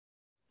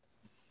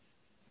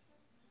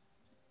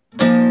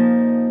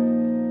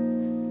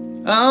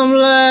I'm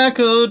like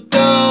a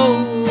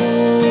dog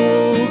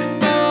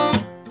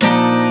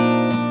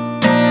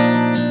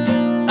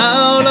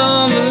out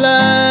on the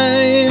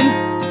line,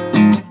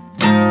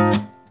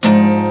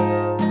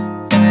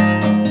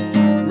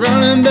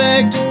 running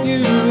back to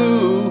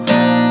you.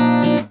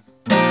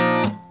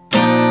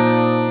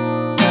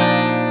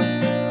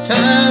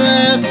 Time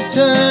after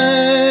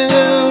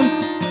time,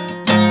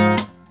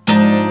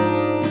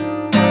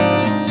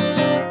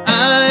 I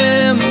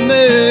am a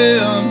man.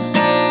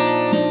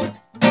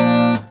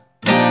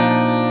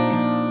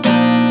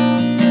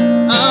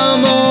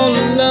 I'm all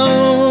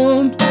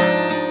alone.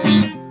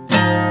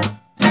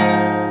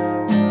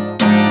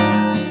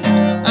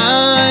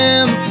 I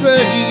am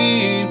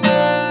afraid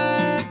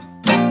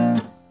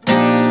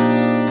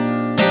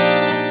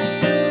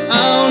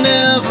I'll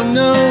never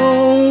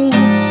know.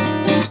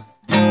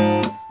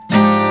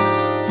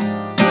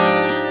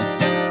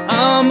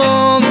 I'm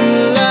on the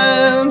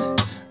line,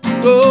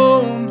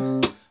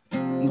 going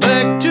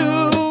back to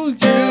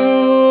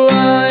you.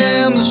 I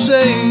am the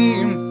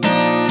same.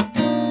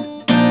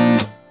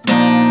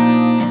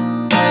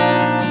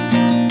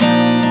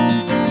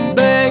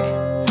 Back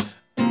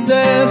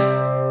then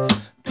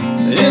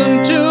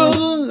into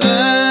the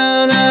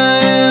line, I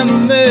am a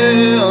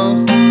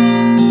man.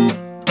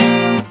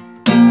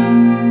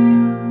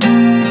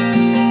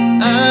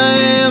 I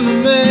am a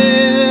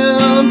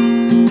man.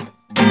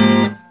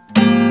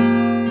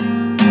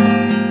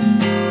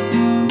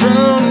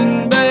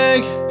 Running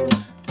back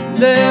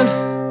then